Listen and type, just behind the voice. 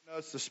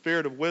us the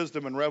spirit of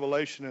wisdom and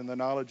revelation in the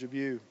knowledge of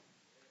you.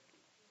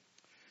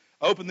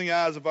 Open the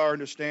eyes of our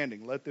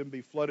understanding. Let them be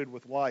flooded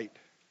with light,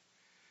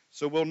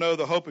 so we'll know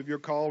the hope of your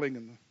calling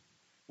and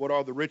what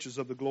are the riches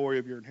of the glory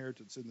of your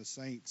inheritance in the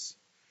saints,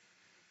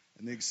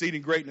 and the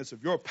exceeding greatness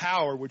of your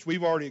power, which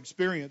we've already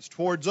experienced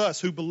towards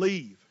us who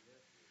believe.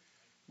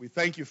 We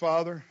thank you,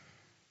 Father.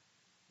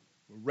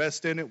 We'll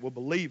rest in it. We'll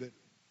believe it.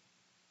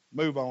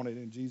 Move on it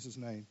in Jesus'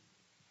 name.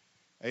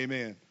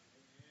 Amen.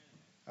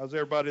 How's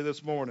everybody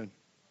this morning?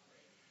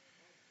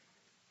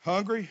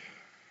 Hungry?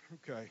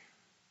 Okay.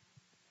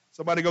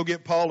 Somebody go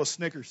get Paul a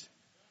Snickers.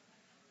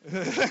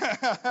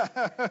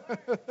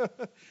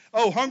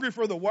 Oh, hungry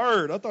for the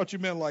word. I thought you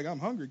meant like, I'm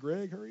hungry,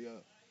 Greg. Hurry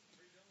up.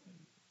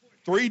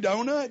 3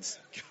 donuts?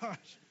 Gosh.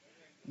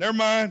 Never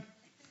mind.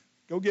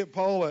 Go get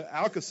Paul an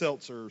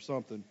Alka-Seltzer or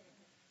something.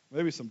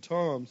 Maybe some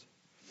Tums.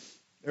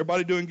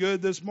 Everybody doing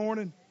good this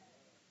morning?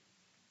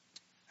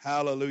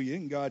 Hallelujah.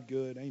 Isn't God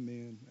good?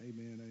 Amen.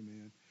 Amen.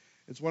 Amen.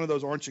 It's one of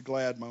those aren't you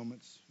glad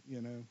moments,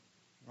 you know.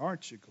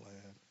 Aren't you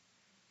glad?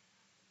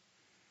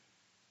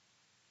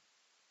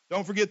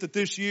 Don't forget that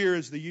this year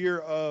is the year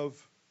of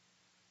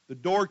the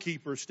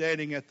doorkeeper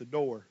standing at the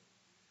door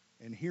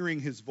and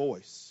hearing his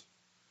voice.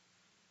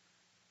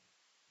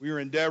 We are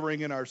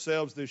endeavoring in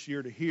ourselves this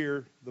year to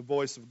hear the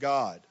voice of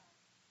God.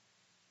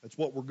 That's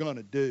what we're going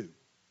to do.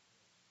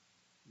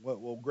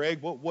 Well, Greg,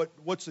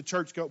 what's the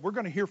church go? We're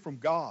going to hear from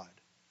God.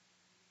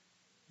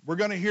 We're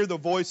going to hear the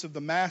voice of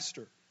the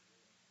Master.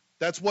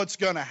 That's what's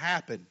going to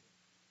happen.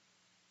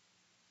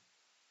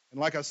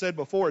 And like I said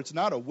before, it's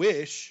not a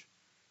wish.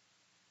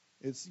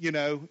 It's,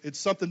 it's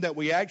something that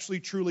we actually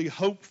truly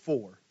hope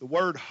for. The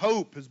word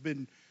hope has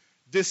been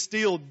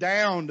distilled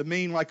down to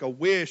mean like a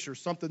wish or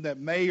something that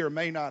may or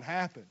may not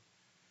happen.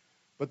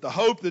 But the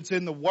hope that's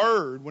in the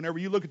Word, whenever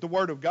you look at the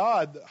Word of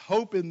God, the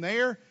hope in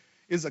there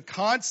is a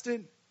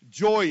constant,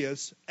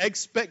 joyous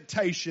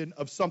expectation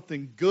of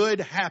something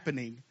good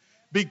happening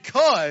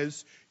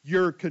because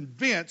you're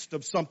convinced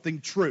of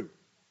something true.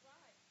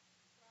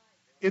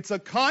 It's a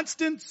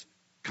constant,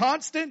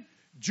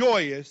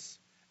 joyous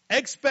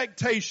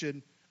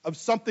expectation of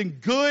something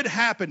good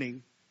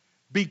happening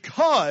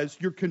because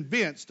you're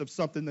convinced of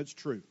something that's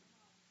true.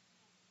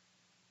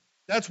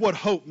 That's what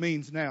hope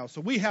means now.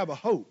 So we have a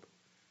hope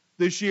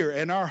this year,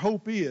 and our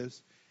hope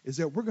is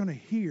that we're going to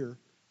hear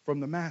from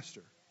the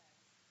Master.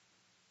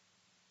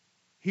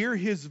 Hear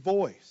his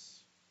voice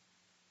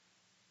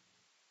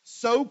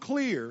so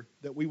clear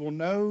that we will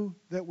know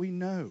that we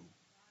know.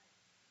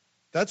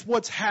 That's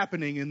what's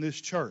happening in this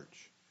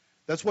church.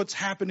 That's what's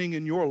happening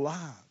in your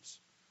lives.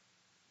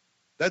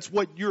 That's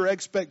what your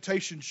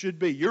expectation should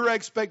be. Your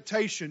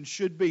expectation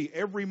should be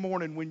every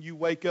morning when you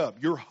wake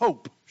up. Your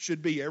hope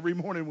should be every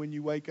morning when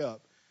you wake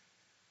up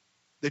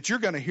that you're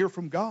going to hear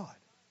from God.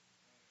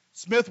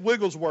 Smith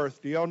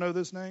Wigglesworth, do y'all know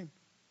this name?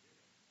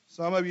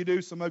 Some of you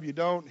do, some of you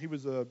don't. He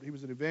was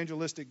an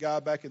evangelistic guy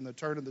back in the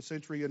turn of the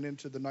century and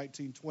into the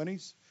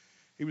 1920s.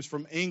 He was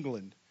from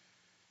England.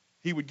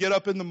 He would get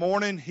up in the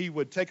morning. He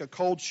would take a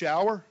cold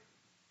shower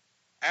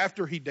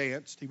after he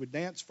danced. He would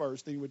dance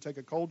first, then he would take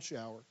a cold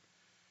shower.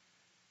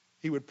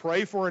 He would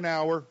pray for an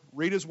hour,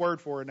 read his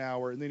word for an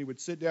hour, and then he would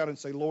sit down and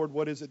say, Lord,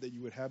 what is it that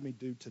you would have me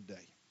do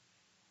today?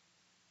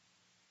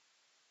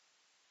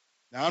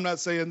 Now, I'm not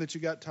saying that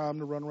you got time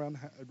to run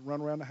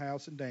around the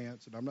house and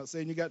dance, and I'm not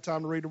saying you got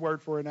time to read the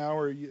word for an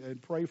hour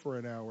and pray for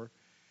an hour.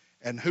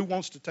 And who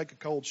wants to take a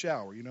cold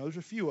shower? There's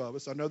a few of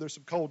us. I know there's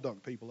some cold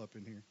dunk people up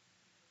in here.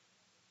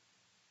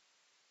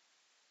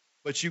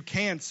 But you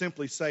can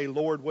simply say,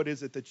 Lord, what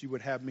is it that you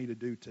would have me to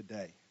do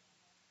today?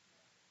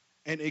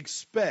 And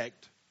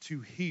expect to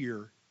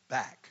hear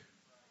back.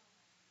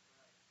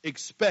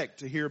 Expect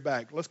to hear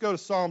back. Let's go to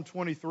Psalm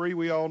 23.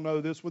 We all know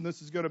this one.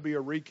 This is going to be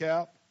a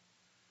recap.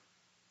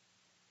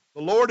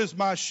 The Lord is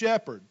my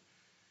shepherd.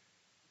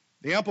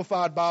 The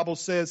Amplified Bible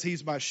says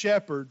he's my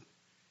shepherd.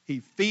 He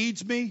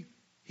feeds me,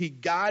 he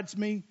guides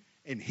me,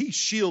 and he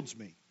shields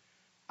me.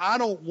 I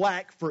don't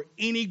lack for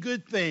any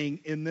good thing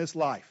in this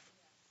life.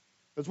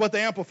 That's what the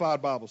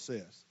Amplified Bible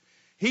says.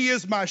 He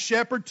is my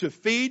shepherd to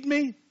feed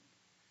me,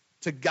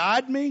 to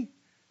guide me,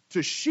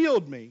 to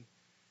shield me,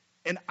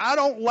 and I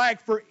don't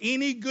lack for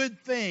any good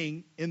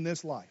thing in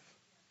this life.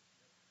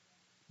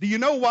 Do you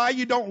know why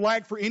you don't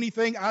lack for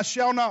anything? I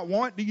shall not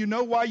want. Do you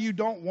know why you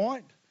don't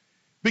want?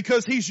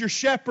 Because he's your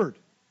shepherd.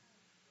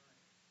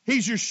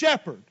 He's your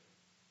shepherd.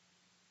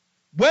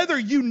 Whether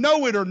you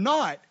know it or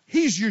not,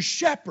 he's your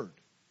shepherd.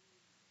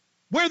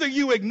 Whether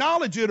you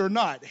acknowledge it or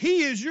not,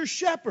 he is your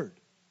shepherd.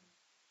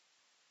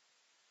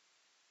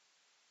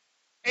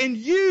 And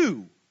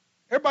you,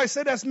 everybody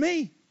say that's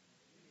me,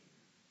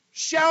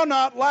 shall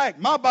not lack.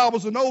 My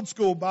Bible's an old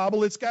school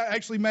Bible. It's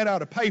actually made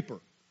out of paper.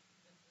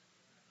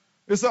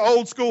 It's an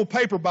old school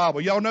paper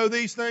Bible. Y'all know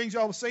these things?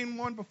 Y'all have seen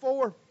one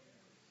before?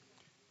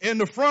 In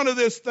the front of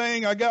this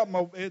thing,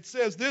 it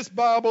says this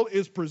Bible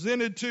is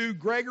presented to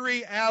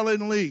Gregory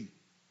Allen Lee.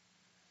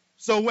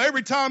 So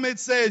every time it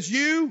says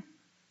you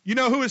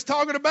know who it's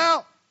talking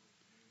about?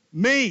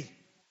 Me.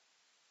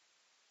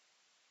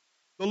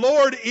 The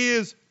Lord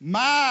is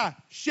my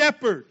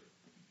shepherd.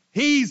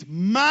 He's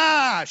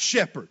my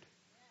shepherd.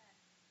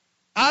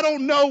 I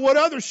don't know what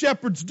other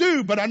shepherds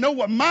do, but I know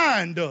what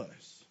mine does.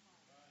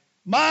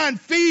 Mine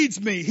feeds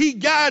me, he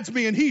guides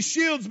me, and he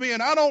shields me,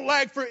 and I don't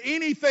lack for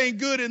anything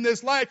good in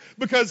this life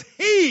because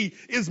he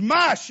is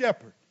my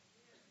shepherd.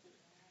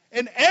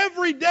 And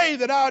every day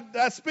that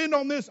I spend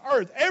on this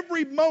earth,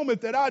 every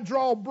moment that I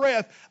draw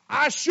breath,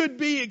 I should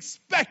be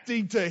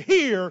expecting to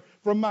hear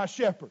from my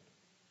shepherd.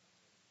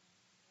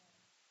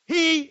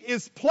 He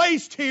is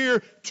placed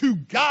here to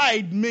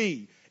guide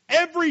me.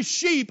 Every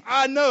sheep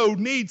I know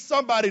needs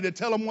somebody to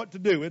tell them what to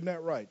do. Isn't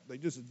that right? They're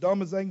just as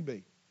dumb as they can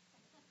be.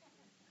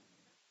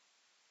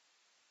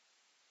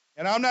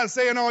 And I'm not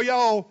saying all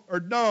y'all are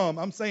dumb.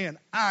 I'm saying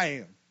I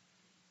am.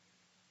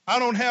 I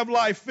don't have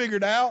life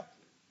figured out.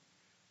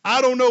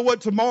 I don't know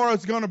what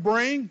tomorrow's going to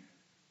bring.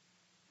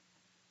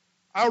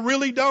 I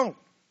really don't.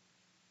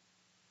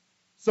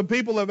 Some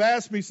people have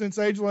asked me since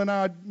Angela and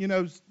I,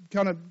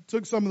 kind of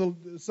took some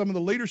of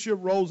the leadership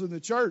roles in the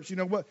church. You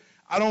know what?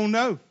 I don't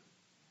know.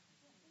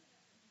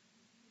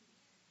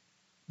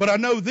 But I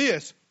know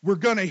this, we're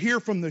going to hear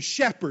from the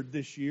shepherd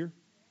this year.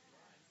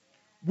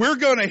 We're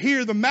going to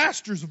hear the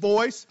master's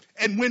voice,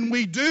 and when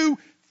we do,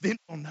 then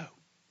we'll know.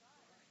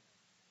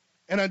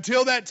 And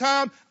until that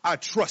time, I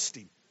trust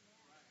him.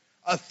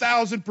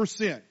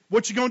 1,000%.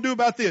 What you going to do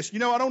about this? I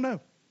don't know.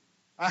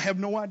 I have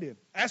no idea.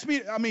 Ask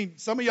me,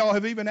 some of y'all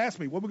have even asked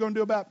me, what are we going to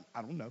do about it?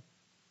 I don't know.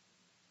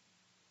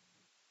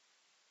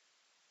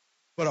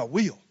 But I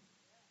will.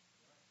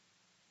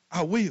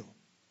 I will.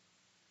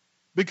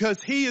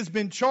 Because he has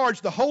been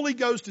charged, the Holy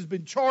Ghost has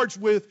been charged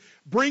with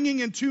bringing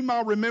into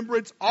my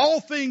remembrance all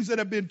things that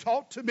have been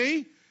taught to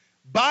me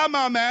by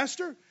my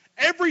master,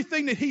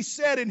 everything that he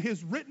said in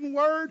his written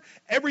word,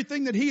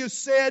 everything that he has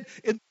said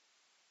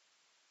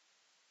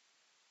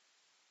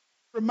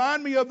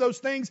remind me of those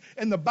things,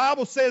 and the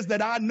Bible says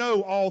that I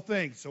know all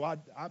things, so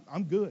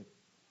I'm good.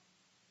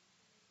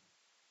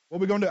 What are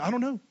we going to do? I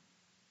don't know,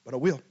 but I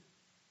will.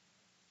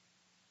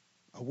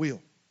 I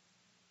will.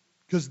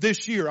 Because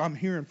this year I'm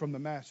hearing from the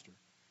master.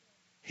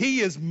 He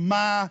is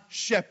my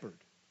shepherd.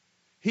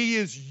 He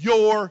is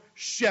your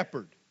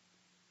shepherd.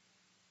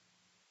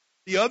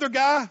 The other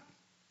guy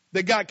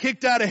that got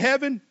kicked out of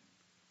heaven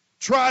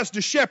tries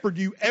to shepherd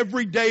you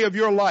every day of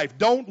your life.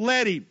 Don't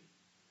let him.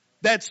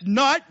 That's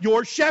not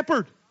your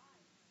shepherd.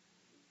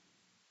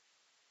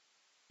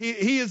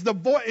 He is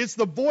it's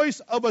the voice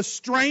of a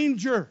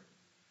stranger.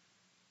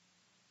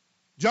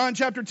 John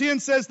chapter 10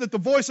 says that the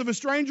voice of a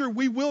stranger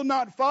we will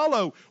not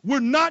follow. We're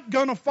not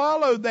going to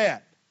follow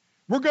that.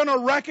 We're going to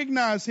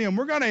recognize him.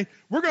 We're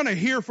going to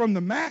hear from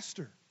the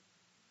master.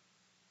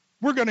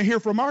 We're going to hear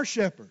from our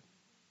shepherd.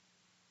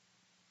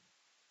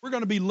 We're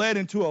going to be led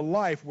into a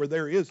life where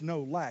there is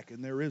no lack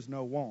and there is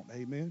no want.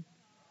 Amen.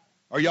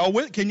 Are y'all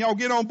with? Can y'all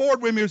get on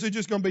board with me, or is it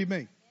just going to be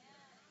me?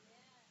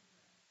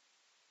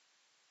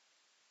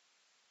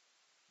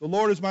 The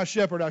Lord is my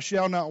shepherd, I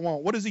shall not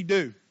want. What does he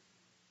do?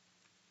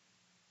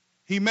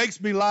 He makes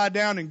me lie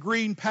down in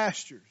green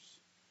pastures.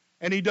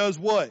 And he does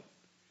what?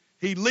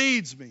 He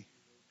leads me.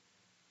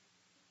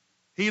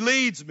 He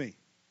leads me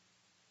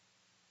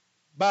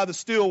by the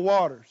still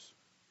waters.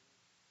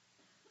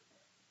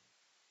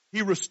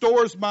 He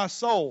restores my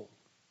soul.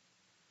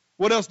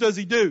 What else does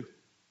he do?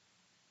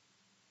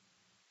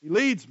 He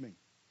leads me.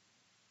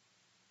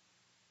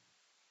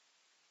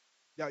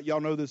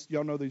 Y'all know this.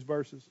 Y'all know these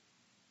verses.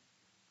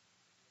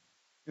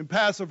 In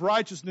paths of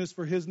righteousness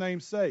for his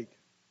name's sake.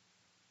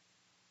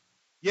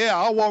 Yeah,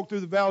 I'll walk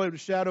through the valley of the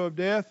shadow of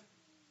death.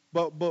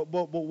 But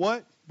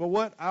what? But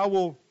what? I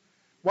will.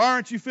 Why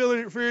aren't you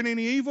fearing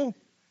any evil?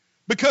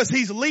 Because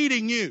he's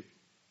leading you.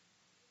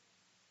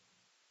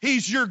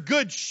 He's your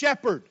good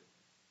shepherd.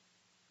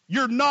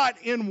 You're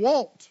not in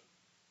want.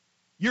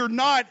 You're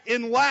not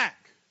in lack.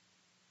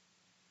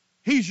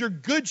 He's your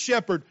good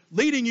shepherd,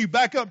 leading you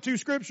back up 2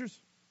 scriptures.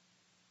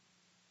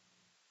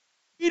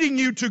 Leading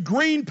you to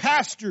green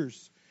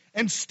pastures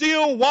and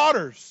still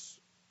waters.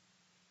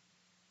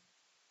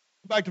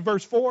 Back to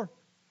verse 4.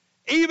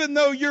 Even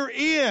though you're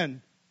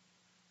in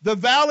the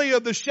valley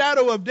of the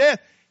shadow of death,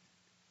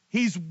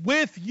 he's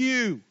with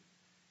you.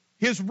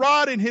 His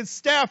rod and his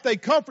staff, they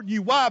comfort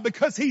you. Why?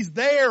 Because he's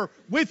there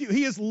with you.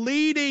 He is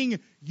leading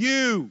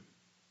you.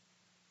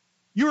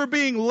 You are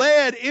being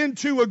led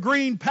into a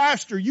green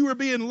pasture. You are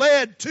being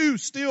led to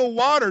still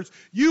waters.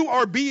 You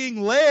are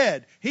being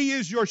led. He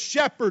is your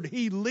shepherd.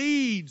 He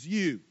leads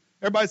you.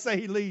 Everybody say,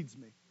 he leads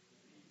me.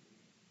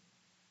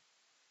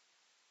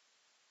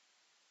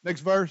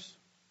 Next verse.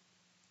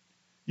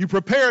 You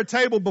prepare a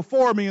table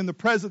before me in the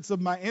presence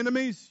of my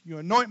enemies. You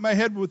anoint my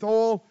head with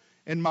oil,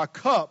 and my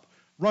cup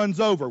runs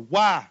over.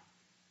 Why?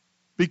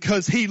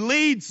 Because he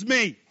leads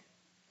me.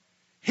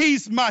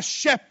 He's my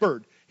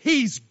shepherd.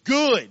 He's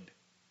good.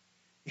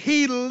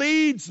 He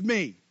leads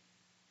me.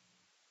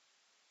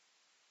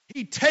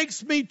 He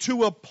takes me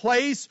to a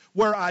place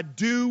where I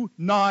do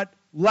not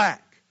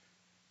lack.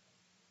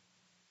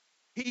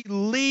 He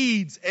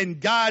leads and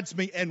guides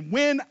me. And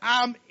when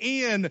I'm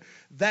in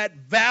that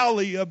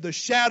valley of the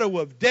shadow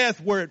of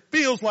death where it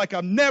feels like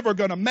I'm never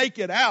going to make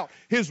it out,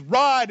 His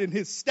rod and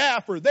His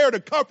staff are there to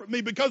comfort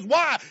me. Because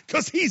why?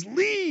 Because He's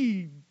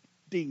leading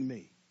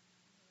me.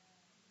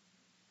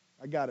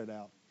 I got it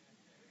out.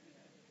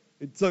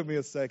 It took me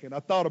a second. I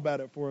thought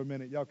about it for a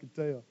minute. Y'all can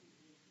tell.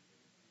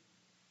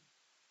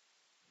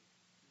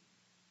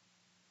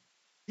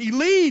 He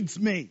leads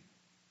me.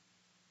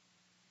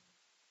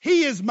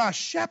 He is my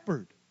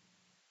shepherd.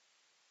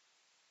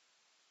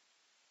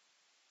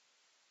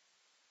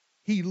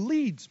 He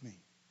leads me.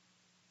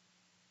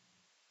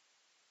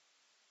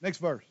 Next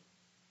verse.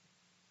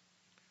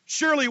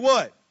 Surely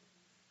what?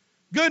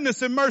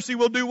 Goodness and mercy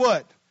will do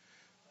what?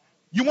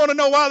 You want to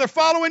know why they're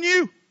following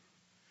you?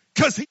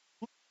 Because He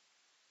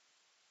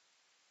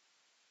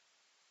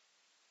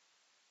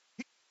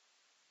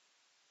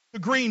the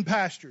green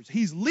pastures.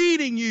 He's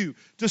leading you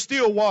to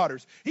still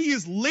waters. He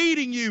is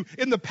leading you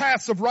in the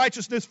paths of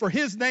righteousness for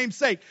His name's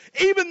sake.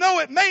 Even though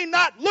it may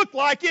not look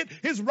like it,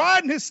 His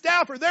rod and His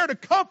staff are there to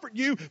comfort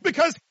you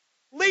because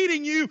He's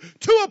leading you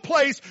to a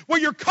place where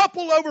your cup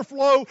will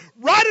overflow,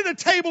 right at a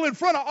table in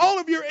front of all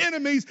of your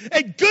enemies,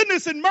 and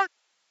goodness and mercy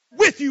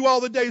with you all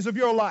the days of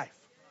your life.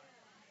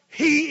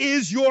 He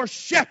is your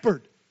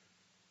shepherd.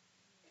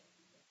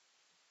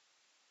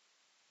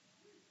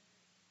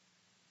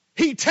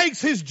 He takes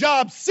His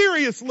job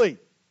seriously.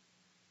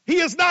 He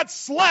is not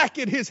slack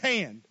in His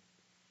hand.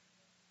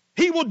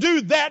 He will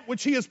do that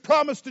which He has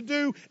promised to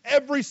do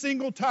every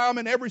single time,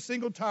 and every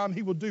single time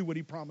He will do what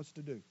He promised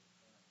to do.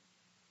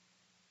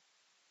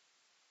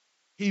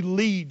 He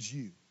leads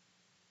you.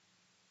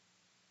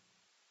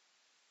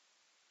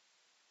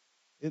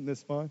 Isn't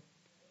this fun?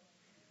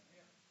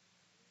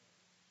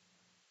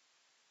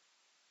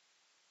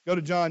 Go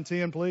to John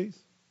 10, please.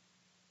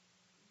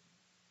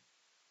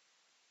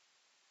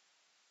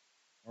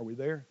 Are we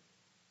there?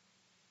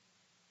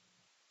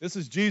 This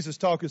is Jesus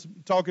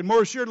talking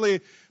more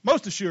assuredly,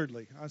 most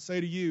assuredly, I say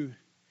to you,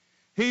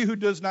 he who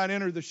does not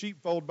enter the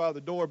sheepfold by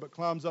the door, but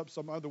climbs up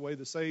some other way,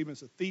 the same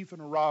is a thief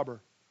and a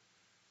robber.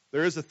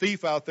 There is a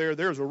thief out there,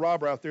 there's a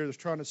robber out there that's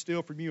trying to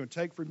steal from you and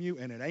take from you,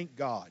 and it ain't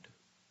God.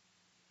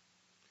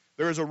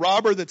 There is a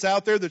robber that's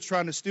out there that's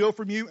trying to steal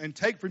from you and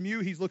take from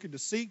you. He's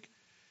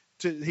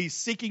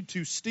seeking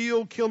to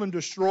steal, kill, and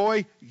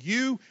destroy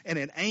you, and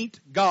it ain't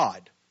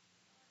God.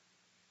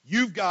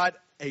 You've got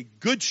a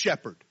good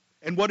shepherd.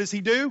 And what does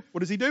he do? What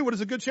does he do? What does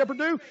a good shepherd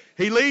do?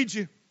 He leads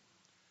you.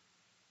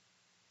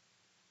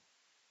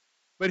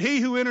 But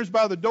he who enters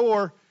by the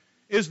door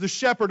is the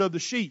shepherd of the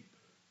sheep.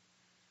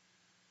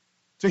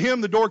 To him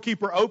the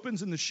doorkeeper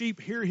opens, and the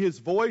sheep hear his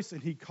voice,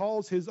 and he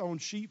calls his own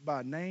sheep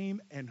by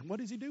name. And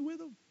what does he do with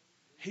them?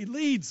 He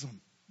leads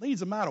them. Leads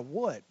them out of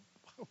what?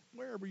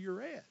 Wherever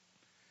you're at.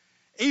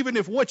 Even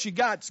if what you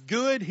got's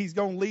good, he's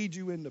going to lead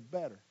you into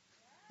better.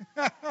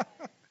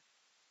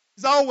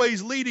 He's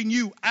always leading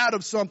you out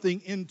of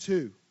something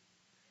into.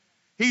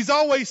 He's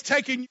always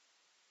taking you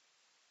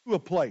to a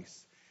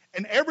place.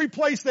 And every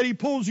place that he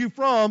pulls you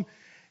from,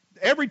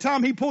 every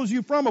time he pulls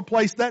you from a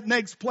place, that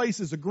next place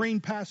is a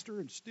green pasture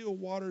and still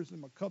waters,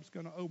 and my cup's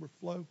going to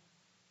overflow.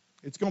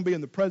 It's going to be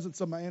in the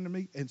presence of my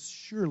enemy, and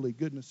surely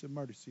goodness and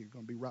mercy are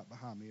going to be right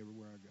behind me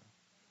everywhere I go.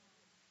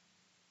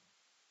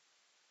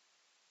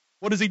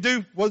 What does he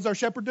do? What does our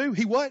shepherd do?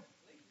 He what?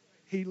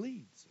 He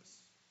leads us.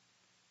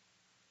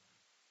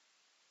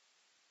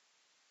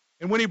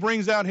 And when he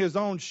brings out his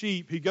own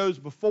sheep, he goes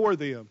before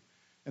them,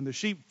 and the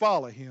sheep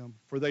follow him,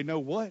 for they know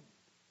what?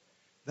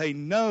 They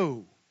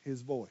know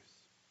his voice.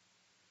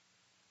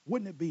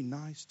 Wouldn't it be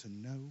nice to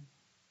know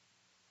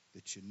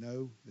that you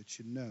know that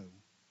you know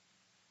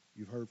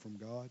you've heard from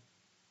God?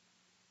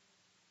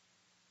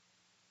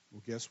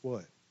 Well, guess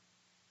what?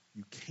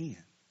 You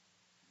can.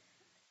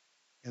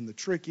 And the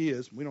trick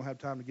is, we don't have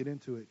time to get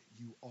into it,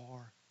 you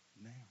are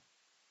now.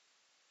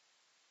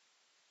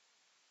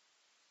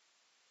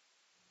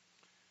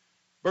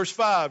 Verse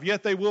 5,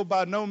 yet they will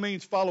by no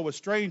means follow a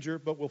stranger,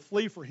 but will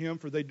flee for him,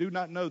 for they do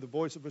not know the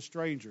voice of a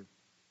stranger.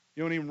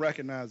 You don't even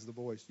recognize the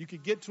voice. You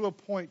could get to a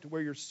point to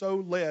where you're so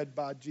led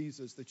by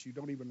Jesus that you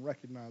don't even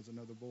recognize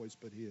another voice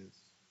but his.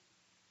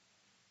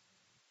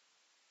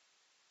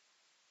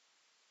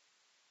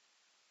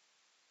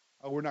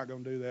 Oh, we're not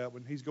going to do that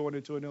when he's going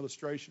into an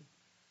illustration.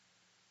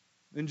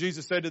 Then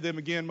Jesus said to them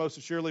again, most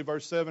assuredly,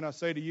 verse 7, I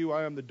say to you,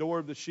 I am the door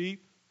of the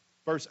sheep.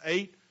 Verse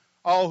 8,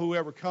 all who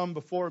ever come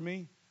before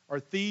me are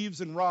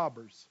thieves and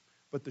robbers,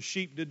 but the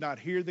sheep did not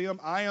hear them.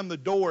 I am the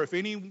door. If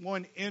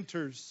anyone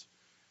enters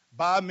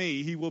by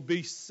me, he will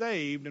be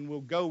saved and will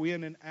go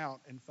in and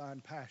out and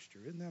find pasture.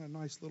 Isn't that a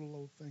nice little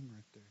old thing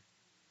right there?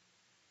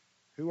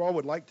 Who all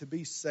would like to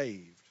be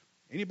saved?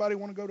 Anybody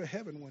want to go to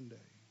heaven one day?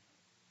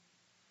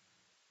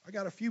 I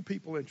got a few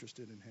people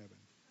interested in heaven.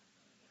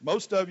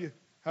 Most of you,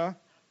 huh?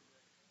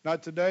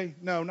 Not today?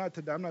 No, not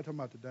today. I'm not talking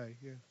about today.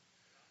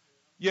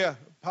 Yeah.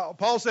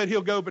 Paul said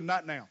he'll go, but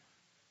not now.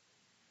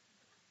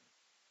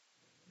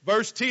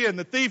 Verse 10,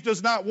 the thief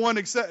does not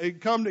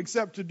come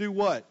except to do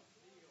what?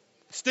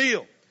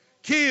 Steal,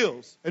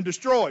 kills, and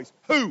destroys.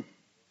 Who?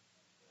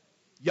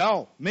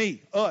 Y'all,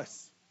 me,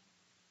 us.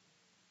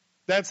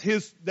 That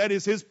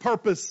is his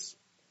purpose.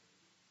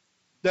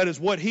 That is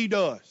what he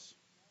does.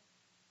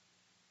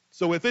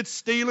 So if it's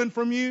stealing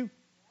from you,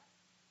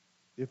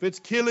 if it's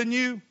killing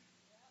you,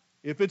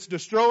 if it's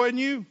destroying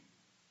you,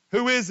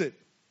 who is it?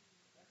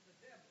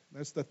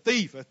 That's the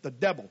thief. That's the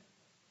devil.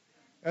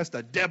 That's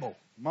the devil.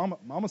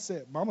 Mama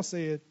said.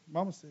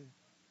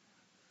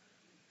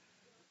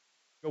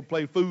 Go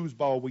play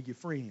foosball with your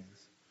friends.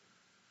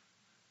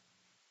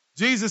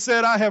 Jesus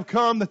said, I have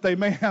come that they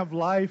may have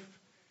life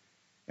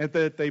and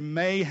that they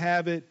may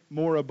have it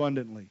more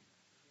abundantly.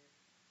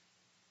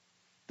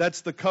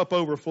 That's the cup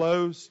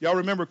overflows. Y'all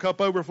remember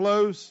cup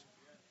overflows?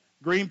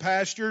 Green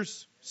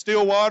pastures,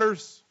 still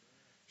waters.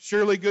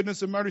 Surely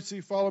goodness and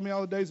mercy follow me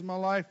all the days of my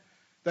life.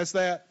 That's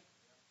that.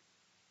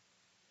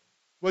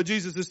 What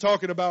Jesus is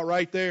talking about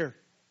right there.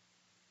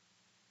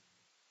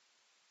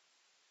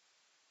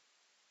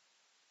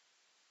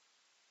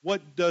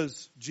 What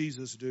does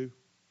Jesus do?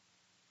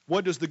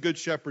 What does the Good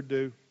Shepherd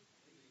do?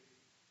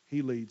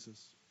 He leads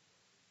us.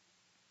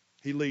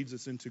 He leads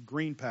us into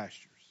green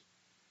pastures.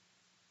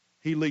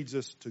 He leads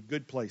us to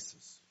good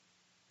places.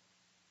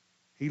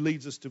 He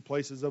leads us to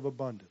places of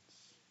abundance.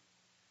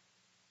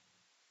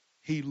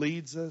 He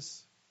leads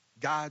us,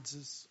 guides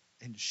us,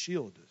 and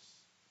shields us.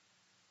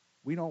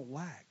 We don't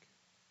lack.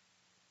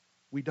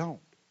 We don't.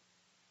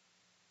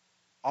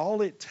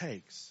 All it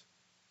takes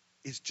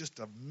is just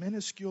a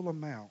minuscule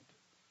amount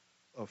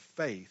of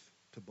faith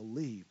to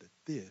believe that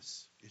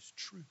this is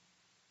true.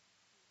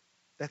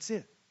 That's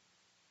it.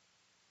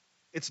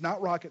 It's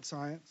not rocket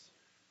science.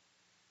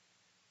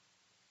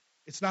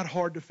 It's not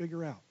hard to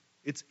figure out.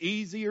 It's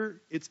easier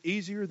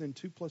than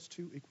 2 +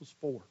 2 =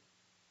 4.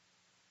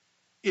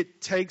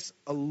 It takes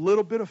a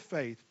little bit of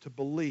faith to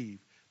believe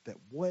that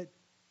what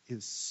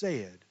is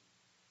said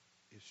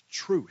is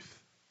truth.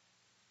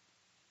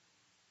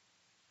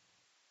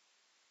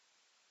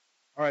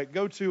 All right,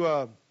 go to,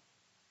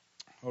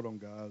 hold on,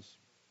 guys.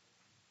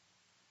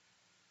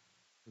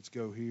 Let's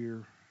go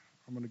here.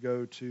 I'm going to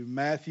go to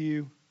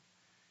Matthew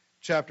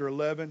chapter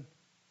 11,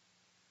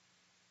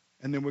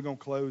 and then we're going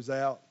to close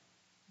out.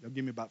 They'll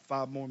give me about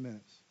 5 more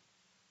minutes.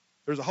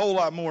 There's a whole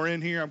lot more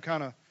in here. I'm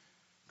kind of,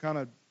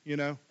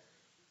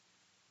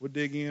 we'll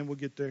dig in. We'll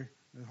get there.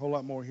 There's a whole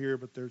lot more here,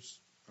 but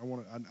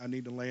I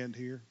need to land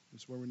here.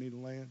 This is where we need to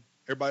land.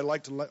 Everybody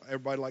like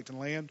to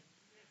land?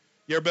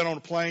 You ever been on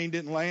a plane,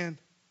 didn't land?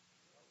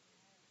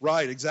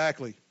 Right,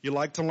 exactly. You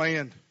like to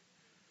land.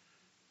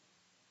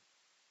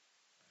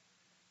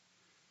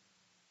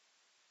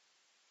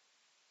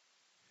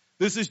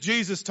 This is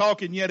Jesus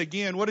talking yet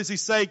again. What does he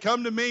say?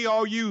 Come to me,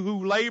 all you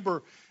who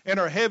labor and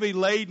are heavy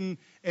laden,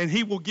 and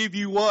he will give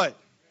you what?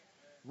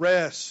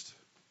 Rest.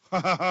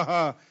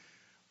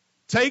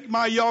 Take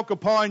my yoke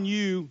upon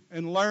you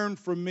and learn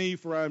from me,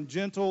 for I am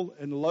gentle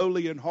and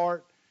lowly in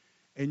heart,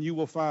 and you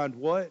will find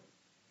what?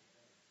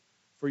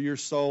 For your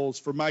souls.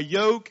 For my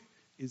yoke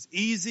is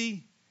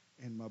easy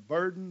and my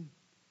burden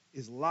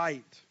is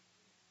light.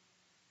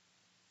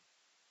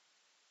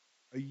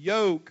 A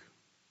yoke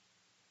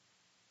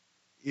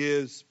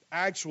is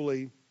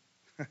actually,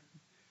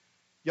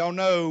 y'all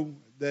know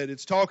that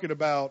it's talking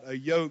about a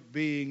yoke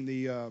being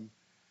the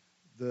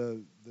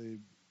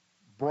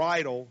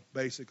bridle,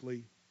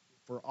 basically,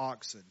 for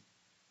oxen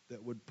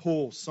that would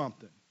pull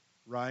something,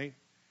 right?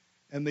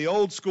 And the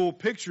old school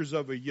pictures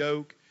of a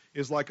yoke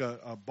is like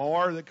a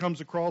bar that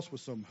comes across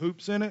with some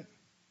hoops in it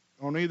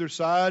on either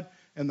side,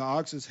 and the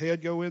ox's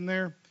head go in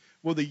there.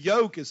 Well, the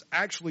yoke is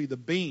actually the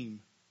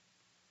beam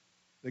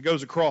that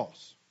goes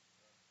across.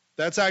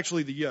 That's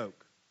actually the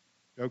yoke,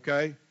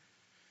 okay?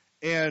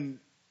 And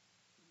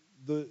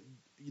the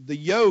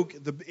yoke,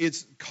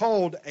 it's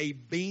called a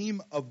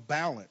beam of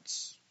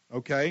balance,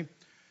 okay?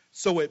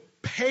 So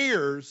it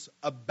pairs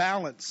a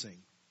balancing,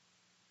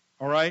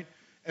 all right?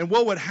 And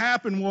what would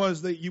happen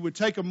was that you would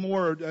take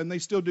and they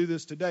still do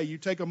this today, you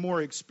take a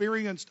more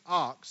experienced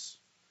ox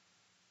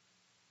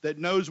that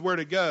knows where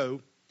to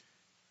go,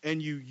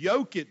 and you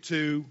yoke it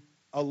to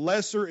a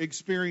lesser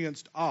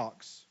experienced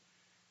ox,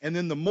 and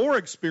then the more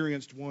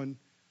experienced one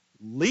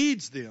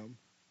leads them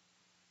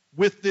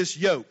with this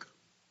yoke.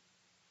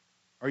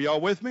 Are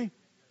y'all with me?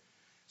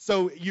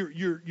 So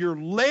you're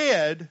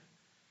led,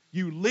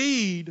 you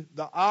lead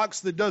the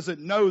ox that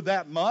doesn't know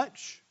that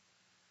much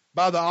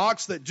by the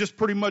ox that just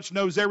pretty much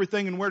knows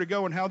everything and where to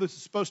go and how this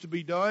is supposed to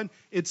be done.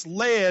 It's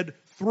led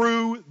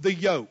through the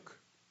yoke.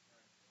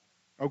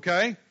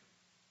 Okay?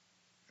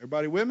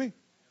 Everybody with me?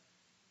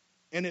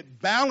 And it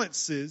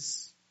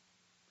balances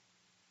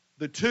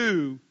the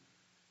two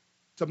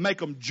to make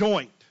them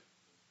joint.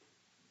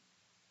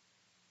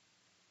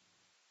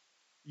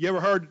 You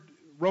ever heard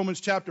Romans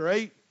chapter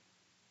 8?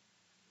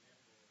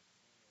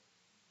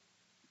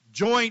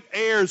 Joint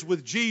heirs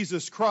with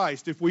Jesus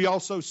Christ if we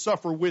also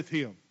suffer with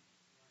him.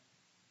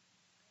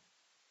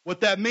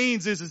 What that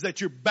means is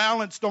that you're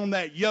balanced on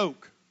that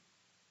yoke.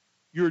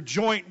 You're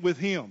joint with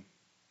him.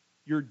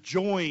 You're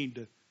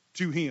joined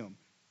to him.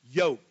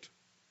 Yoked.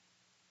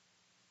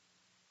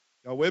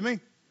 Y'all with me?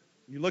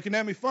 You're looking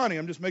at me funny.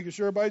 I'm just making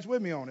sure everybody's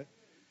with me on it.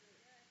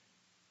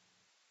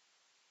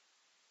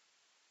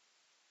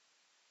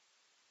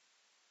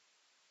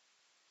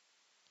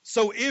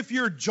 So if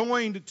you're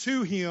joined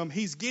to him,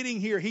 he's getting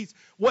here.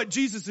 What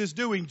Jesus is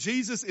doing,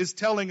 Jesus is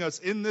telling us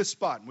in this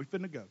spot, and we're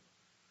finna go.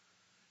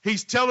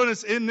 He's telling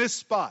us in this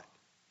spot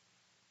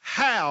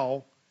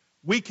how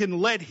we can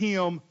let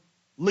him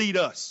lead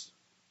us.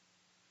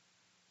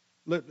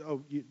 Put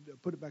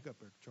it back up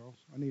there, Charles.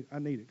 I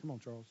need it. Come on,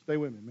 Charles. Stay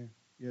with me, man.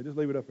 Yeah, just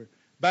leave it up there.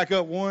 Back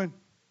up one.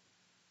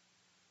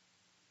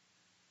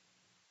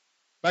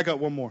 Back up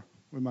one more.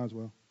 We might as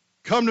well.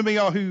 Come to me,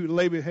 all who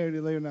labor heavy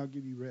laden, and I'll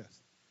give you rest.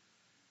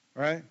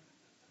 All right?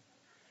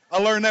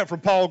 I learned that from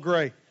Paul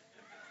Gray.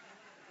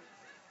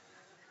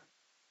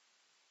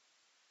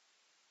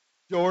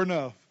 Sure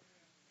enough.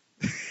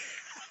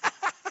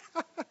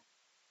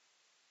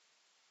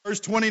 Verse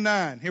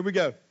 29. Here we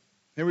go.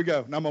 Here we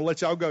go. Now I'm going to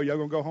let y'all go. Y'all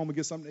going to go home and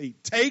get something to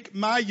eat. Take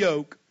my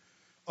yoke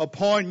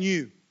upon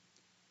you.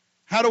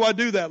 How do I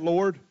do that,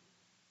 Lord?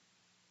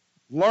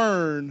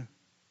 Learn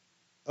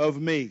of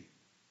me.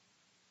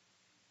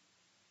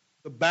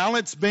 The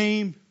balance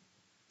beam,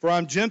 for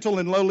I'm gentle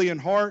and lowly in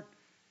heart,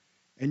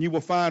 and you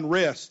will find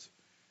rest.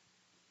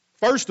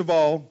 First of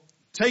all,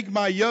 take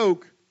my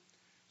yoke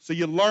so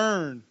you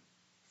learn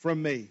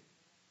from me.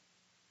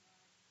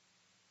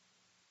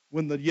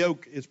 When the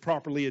yoke is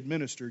properly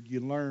administered,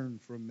 you learn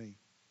from me.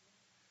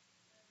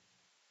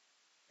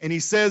 And he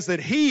says that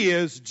he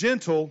is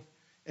gentle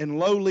and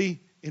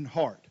lowly in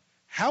heart.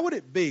 How would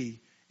it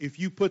be if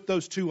you put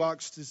those two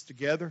oxes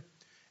together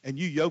and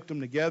you yoked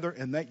them together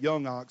and that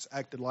young ox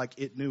acted like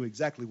it knew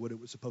exactly what it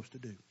was supposed to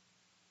do?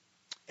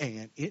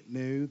 And it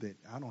knew that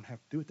I don't have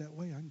to do it that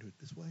way. I can do it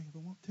this way if I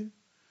want to.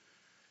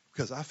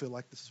 Because I feel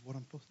like this is what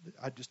I'm supposed to do.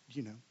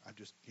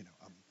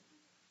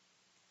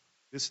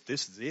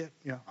 This is it.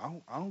 You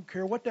know, I don't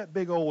care what that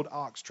big old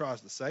ox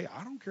tries to say.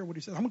 I don't care what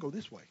he says. I'm going to go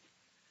this way.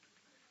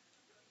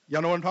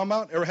 Y'all know what I'm talking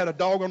about? Ever had a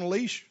dog on a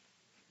leash?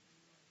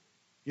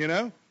 You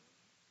know?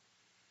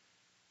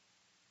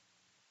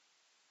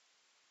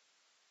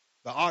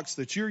 The ox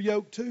that you're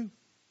yoked to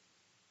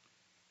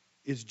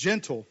is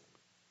gentle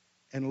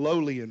and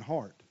lowly in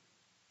heart.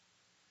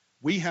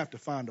 We have to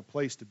find a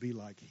place to be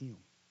like him.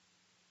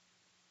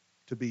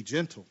 To be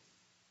gentle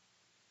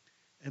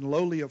and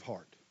lowly of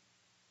heart.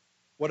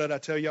 What did I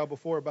tell y'all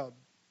before about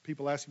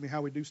people asking me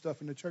how we do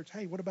stuff in the church?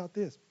 Hey, what about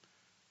this?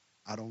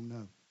 I don't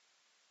know.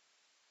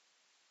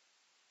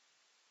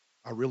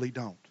 I really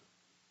don't.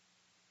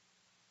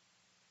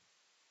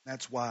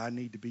 That's why I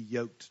need to be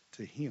yoked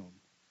to him.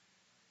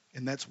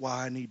 And that's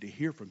why I need to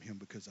hear from him,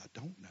 because I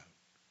don't know.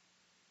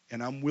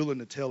 And I'm willing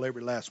to tell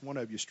every last one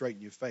of you straight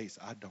in your face,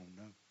 I don't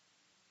know.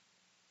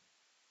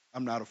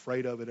 I'm not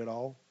afraid of it at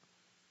all.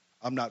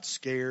 I'm not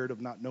scared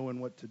of not knowing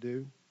what to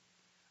do.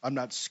 I'm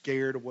not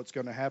scared of what's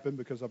going to happen,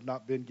 because I've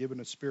not been given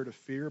a spirit of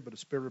fear, but a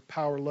spirit of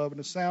power, love, and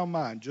a sound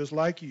mind, just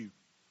like you.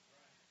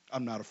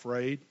 I'm not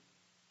afraid.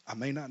 I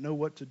may not know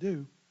what to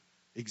do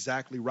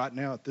exactly right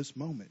now at this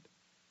moment,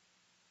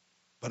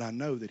 but I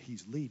know that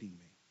he's leading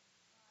me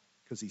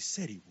because he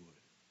said he would.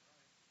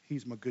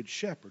 He's my good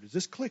shepherd. Is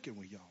this clicking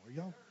with y'all? Are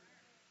y'all?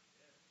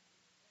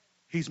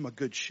 He's my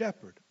good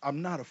shepherd.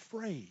 I'm not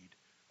afraid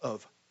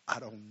of I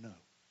don't know.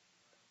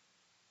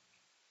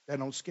 That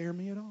don't scare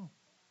me at all.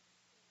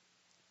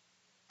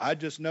 I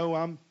just know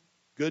I'm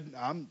good.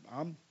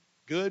 I'm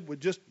good with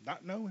just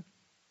not knowing.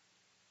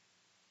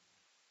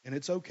 And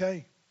it's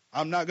okay.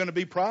 I'm not going to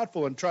be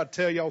prideful and try to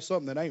tell y'all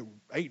something that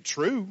ain't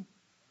true.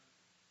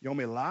 You want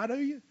me to lie to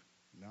you?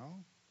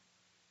 No.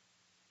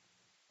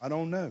 I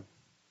don't know.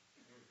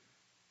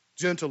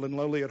 Gentle and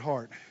lowly at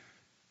heart,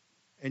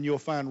 and you'll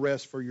find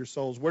rest for your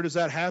souls. Where does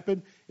that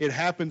happen? It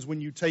happens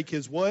when you take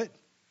his what?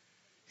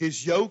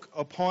 His yoke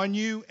upon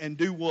you and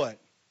do what?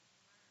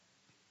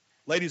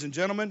 Ladies and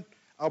gentlemen,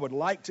 I would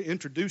like to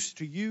introduce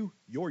to you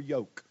your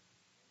yoke.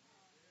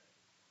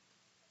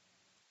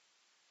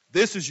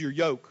 This is your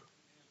yoke.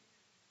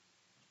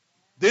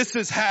 This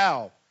is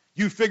how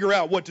you figure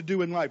out what to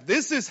do in life.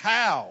 This is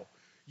how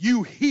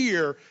you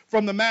hear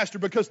from the Master,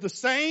 because the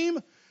same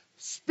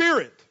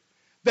Spirit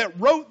that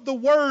wrote the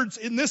words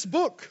in this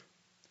book,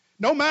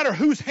 no matter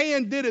whose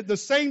hand did it, the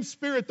same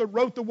Spirit that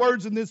wrote the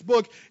words in this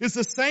book is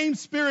the same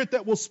Spirit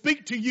that will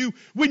speak to you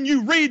when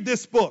you read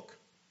this book.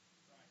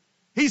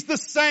 He's the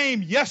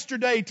same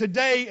yesterday,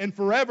 today, and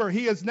forever.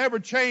 He has never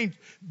changed.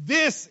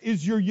 This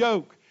is your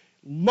yoke.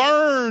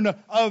 Learn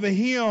of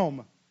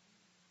him.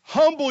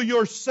 Humble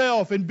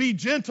yourself and be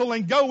gentle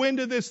and go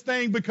into this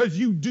thing, because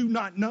you do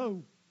not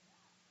know.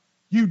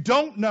 You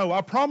don't know.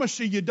 I promise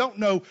you, you don't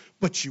know,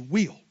 but you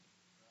will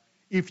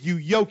if you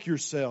yoke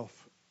yourself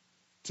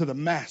to the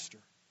Master.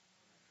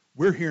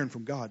 We're hearing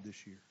from God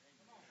this year.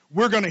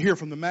 We're going to hear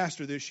from the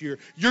Master this year.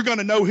 You're going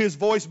to know his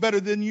voice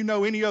better than you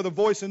know any other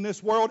voice in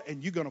this world,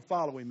 and you're going to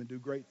follow him and do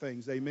great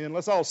things. Amen.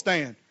 Let's all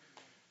stand.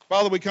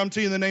 Father, we come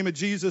to you in the name of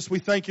Jesus. We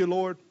thank you,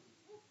 Lord,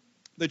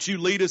 that you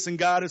lead us and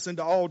guide us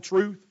into all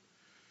truth.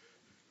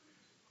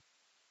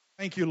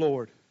 Thank you,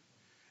 Lord.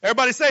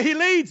 Everybody say, he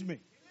leads me.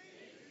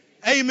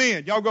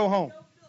 Amen. Y'all go home.